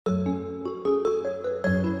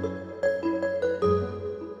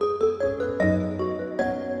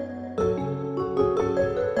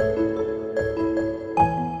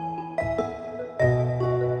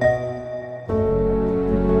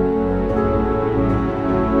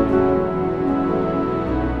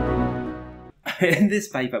in this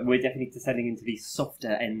paper, we're definitely descending into these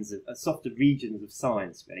softer ends of softer regions of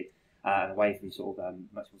science, really, away from sort of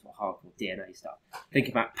much more sort of hardcore DNA stuff.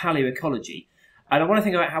 Thinking about palaeo-ecology, and I want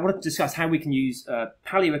to discuss how we can use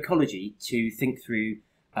palaeo-ecology to think through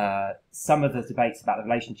some of the debates about the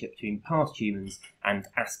relationship between past humans and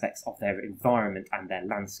aspects of their environment and their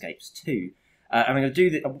landscapes too. And I'm going to do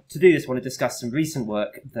this. I want to discuss some recent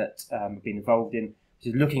work that I've been involved in, which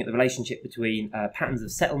is looking at the relationship between patterns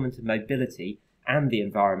of settlement and mobility and the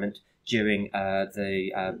environment during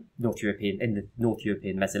the North European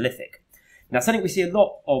Mesolithic. Now, something we see a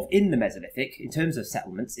lot of in the Mesolithic, in terms of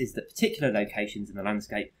settlements, is that particular locations in the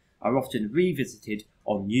landscape are often revisited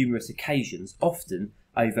on numerous occasions, often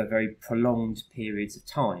over very prolonged periods of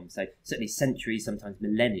time, so certainly centuries, sometimes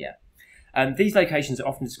millennia. These locations are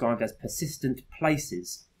often described as persistent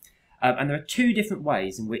places, and there are two different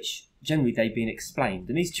ways in which generally they've been explained,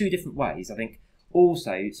 and these two different ways, I think,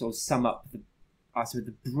 also sort of sum up the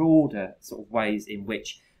broader sort of ways in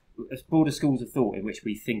which, broader schools of thought in which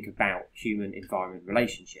we think about human-environment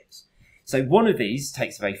relationships. So one of these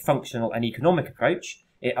takes a very functional and economic approach.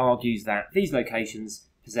 It argues that these locations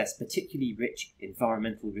possess particularly rich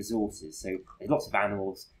environmental resources. So there's lots of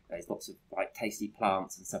animals, there's lots of like tasty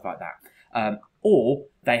plants and stuff like that. Or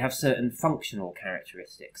they have certain functional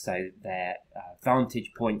characteristics. So they're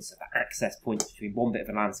vantage points, access points between one bit of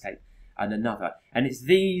a landscape and another. And it's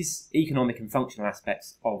these economic and functional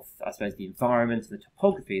aspects of, I suppose, the environment and the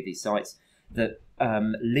topography of these sites that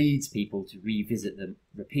leads people to revisit them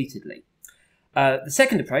repeatedly. The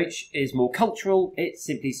second approach is more cultural. It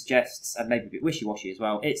simply suggests, and maybe a bit wishy-washy as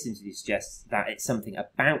well, it simply suggests that it's something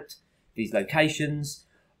about these locations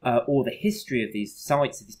or the history of these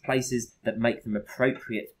sites, of these places, that make them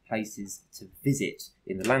appropriate places to visit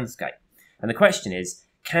in the landscape. And the question is,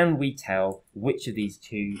 can we tell which of these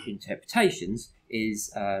two interpretations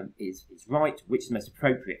is right, which is the most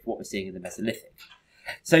appropriate for what we're seeing in the Mesolithic?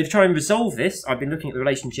 So to try and resolve this, I've been looking at the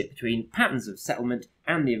relationship between patterns of settlement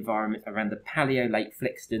and the environment around the Paleo Lake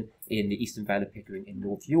Flixton in the eastern Vale of Pickering in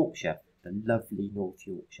North Yorkshire, the lovely North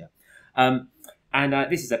Yorkshire.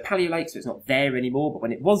 This is a paleo lake, so it's not there anymore, but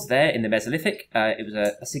when it was there in the Mesolithic, it was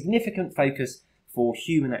a significant focus for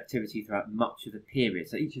human activity throughout much of the period.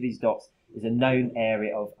 So each of these dots is a known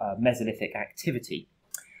area of Mesolithic activity.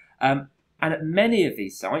 And at many of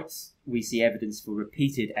these sites, we see evidence for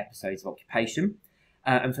repeated episodes of occupation.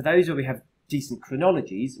 And for those where we have decent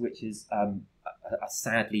chronologies, which is a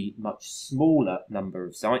sadly much smaller number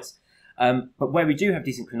of sites, but where we do have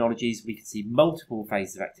decent chronologies, we can see multiple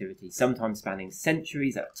phases of activity, sometimes spanning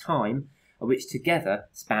centuries at a time, which together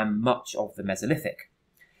span much of the Mesolithic.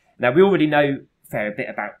 Now, we already know a fair bit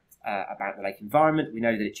about the lake environment. We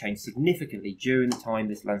know that it changed significantly during the time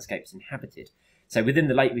this landscape was inhabited. So within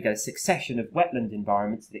the lake, we get a succession of wetland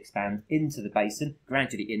environments that expand into the basin,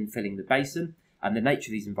 gradually infilling the basin. And the nature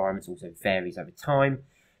of these environments also varies over time.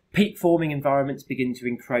 Peat-forming environments begin to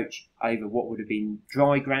encroach over what would have been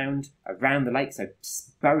dry ground around the lake, so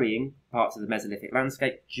burying parts of the Mesolithic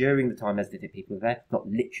landscape during the time Mesolithic people were there. Not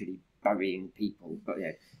literally burying people, but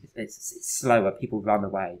it's slower. People run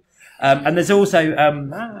away. And there's also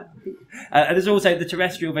the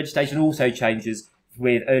terrestrial vegetation also changes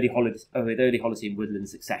with early Holocene woodland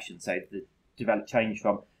succession. So the developed change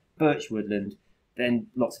from birch woodland, then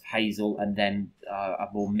lots of hazel, and then a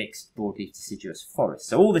more mixed broadleaf deciduous forest.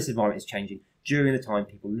 So all this environment is changing during the time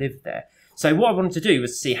people lived there. So what I wanted to do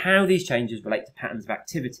was to see how these changes relate to patterns of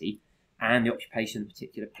activity and the occupation of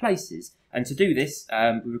particular places. And to do this,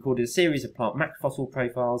 we recorded a series of plant macrofossil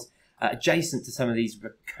profiles adjacent to some of these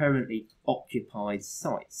currently occupied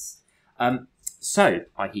sites. So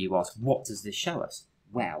I hear you ask, what does this show us?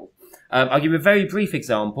 Well, I'll give you a very brief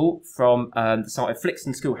example from the site of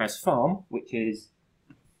Flixton Schoolhouse Farm, which is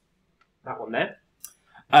that one there.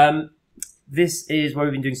 This is where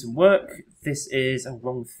we've been doing some work. This is a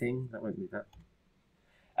wrong thing. That won't move that.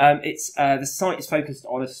 The site is focused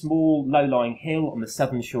on a small low-lying hill on the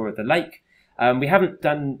southern shore of the lake. We haven't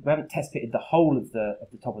test pitted the whole of the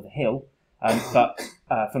top of the hill, but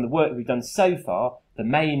from the work we've done so far, the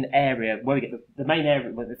main area where we get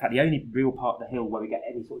in fact the only real part of the hill where we get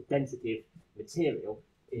any sort of density of material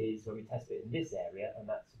is when we test it in this area, and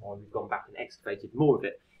that's why we've gone back and excavated more of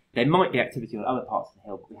it. There might be activity on other parts of the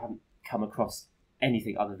hill, but we haven't come across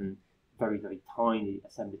anything other than very, very tiny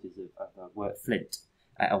assemblages of worked flint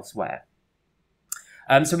elsewhere.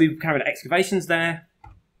 So we've carried out excavations there.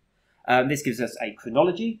 This gives us a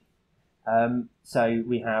chronology. So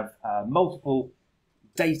we have multiple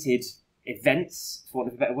dated events, for want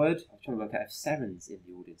of a better word. I'm trying to work out if Seren's in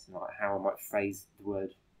the audience tonight, how I might phrase the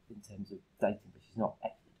word in terms of dating, which is not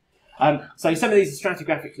excellent. So some of these are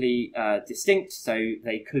stratigraphically distinct, so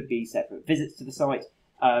they could be separate visits to the site.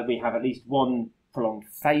 We have at least one prolonged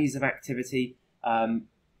phase of activity,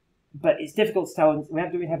 but it's difficult to tell.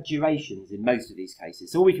 We have durations in most of these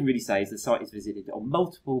cases. So all we can really say is the site is visited on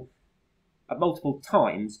multiple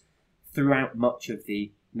times throughout much of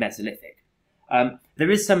the Mesolithic. There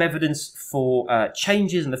is some evidence for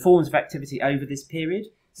changes in the forms of activity over this period.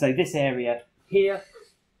 So this area here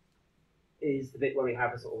is the bit where we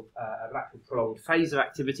have a sort of an actual prolonged phase of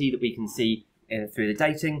activity that we can see through the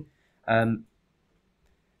dating. And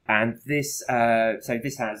this, so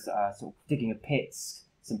this has sort of digging of pits,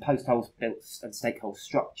 some post holes built and stake hole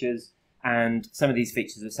structures, and some of these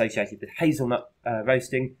features are associated with hazelnut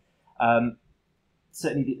roasting.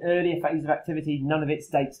 Certainly the earlier phase of activity, none of its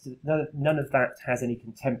dates to, none of that has any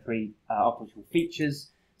contemporary archaeological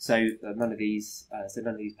features. So none of these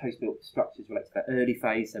post-built structures relate to that early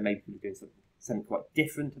phase. So maybe people are doing something quite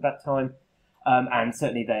different at that time. And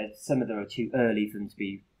certainly some of them are too early for them to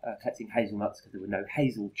be collecting hazelnuts because there were no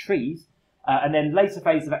hazel trees. And then later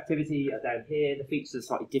phase of activity are down here. The features are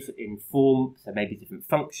slightly different in form, so maybe different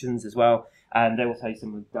functions as well. And there also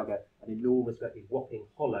someone dug an enormous, whopping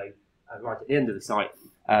hollow right at the end of the site,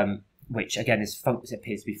 which again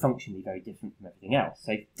appears to be functionally very different from everything else.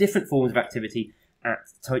 So different forms of activity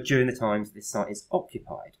during the times this site is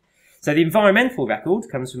occupied. So the environmental record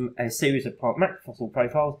comes from a series of plant macrofossil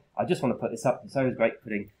profiles. I just want to put this up. It's always great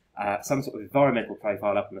putting some sort of environmental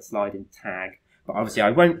profile up on the slide in tag. But obviously I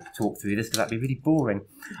won't talk through this because that'd be really boring.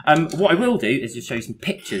 What I will do is just show you some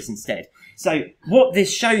pictures instead. So what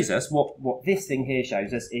this shows us, what this thing here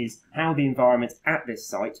shows us, is how the environment at this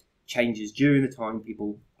site changes during the time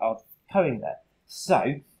people are going there.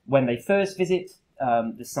 So when they first visit,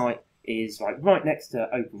 the site is right next to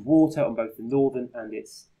open water on both the northern and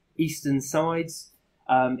its eastern sides.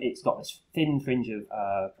 It's got this thin fringe of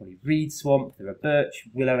probably reed swamp. There are birch,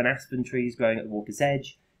 willow and aspen trees growing at the water's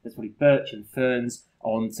edge. There's probably birch and ferns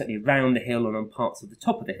certainly around the hill and on parts of the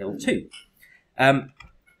top of the hill too.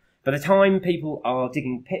 By the time people are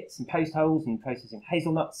digging pits and post holes and processing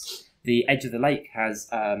hazelnuts, the edge of the lake has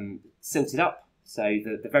silted up. So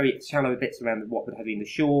the very shallow bits around what would have been the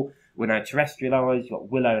shore were now terrestrialised. You've got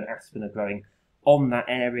willow and aspen are growing on that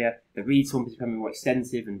area. The reed swamp is becoming more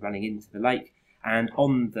extensive and running into the lake. And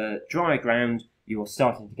on the drier ground, you're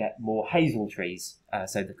starting to get more hazel trees.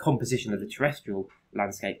 So the composition of the terrestrial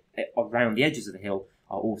landscape around the edges of the hill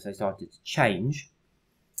are also starting to change.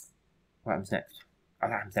 What happens next? Oh,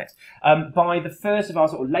 that happens next. By the first of our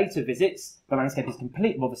sort of later visits, the landscape is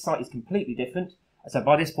the site is completely different. So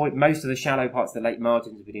by this point, most of the shallow parts of the lake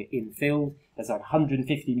margins have been infilled. There's a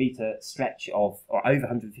 150 metre stretch or over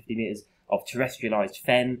 150 metres of terrestrialised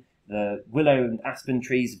fen. The willow and aspen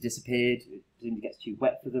trees have disappeared. It presumably gets too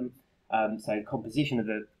wet for them. So composition of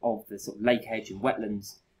the sort of lake edge and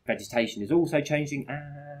wetlands vegetation is also changing.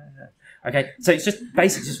 Okay, so it's just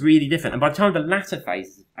basically just really different. And by the time the latter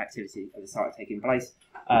phases of activity of the site are taking place,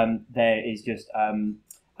 there is just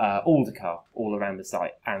aldercar all around the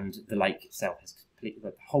site, and the lake itself has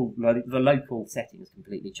the local setting has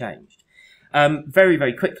completely changed. Very,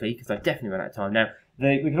 very quickly, because I've definitely run out of time now,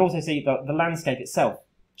 we can also see that the landscape itself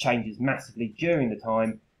changes massively during the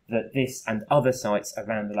time that this and other sites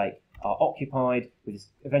around the lake are occupied, with this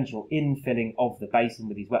eventual infilling of the basin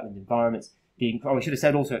with these wetland environments. I should have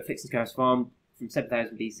said also at Fixenhouse Farm, from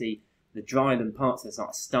 7000 BC, the dryland parts of the site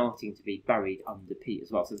are starting to be buried under peat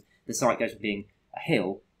as well. So the site goes from being a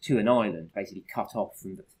hill to an island, basically cut off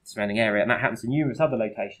from the surrounding area, and that happens in numerous other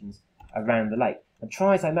locations around the lake. And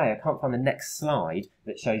try as I may, I can't find the next slide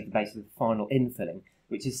that shows the base of the final infilling,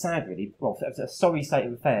 which is sad really. Well, it's a sorry state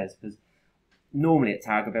of affairs, because normally at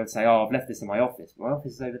TAG I'll be able to say, oh, I've left this in my office. My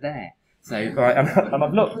office is over there. So, right, and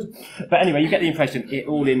I've looked. But anyway, you get the impression it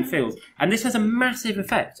all infills. And this has a massive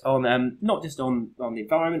effect on, not just on the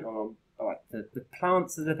environment, on the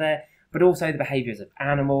plants that are there, but also the behaviours of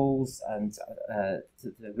animals and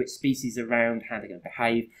which species are around, how they're going to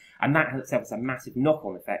behave. And that itself has a massive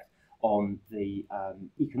knock-on effect on the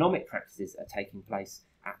economic practices that are taking place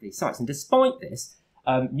at these sites. And despite this,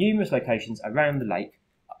 numerous locations around the lake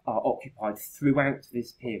are occupied throughout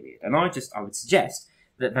this period. And I would suggest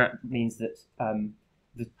that means that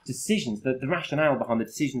the decisions, the rationale behind the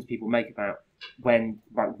decisions people make about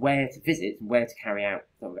where to visit and where to carry out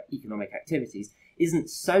economic activities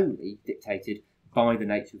isn't solely dictated by the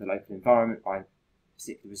nature of the local environment, by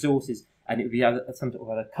particular resources, and it would be some sort of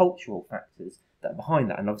other cultural factors that are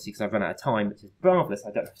behind that. And obviously, because I've run out of time, which is marvellous,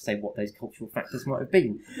 I don't have to say what those cultural factors might have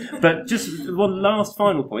been. But just one last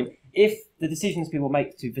final point, if the decisions people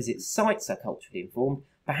make to visit sites are culturally informed,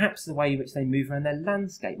 perhaps the way in which they move around their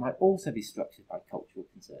landscape might also be structured by cultural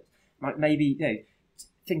concerns. like maybe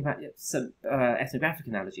think about some ethnographic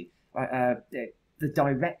analogy. The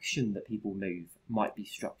direction that people move might be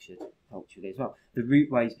structured culturally as well. The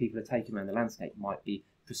route ways people are taken around the landscape might be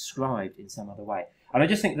prescribed in some other way. And I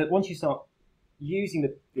just think that once you start using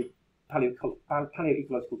the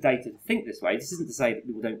palaeo-ecological data to think this way, this isn't to say that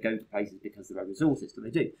people don't go to places because there are resources, but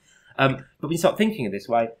they do. But when you start thinking in this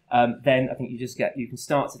way, then I think you can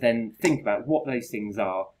start to then think about what those things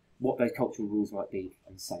are, what those cultural rules might be,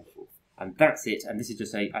 and so forth. And that's it. And this is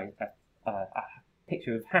just a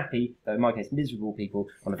picture of happy, though in my case miserable people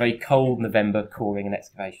on a very cold November coring and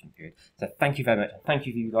excavation period. So thank you very much. And thank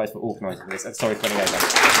you guys for organising this. And sorry for running over.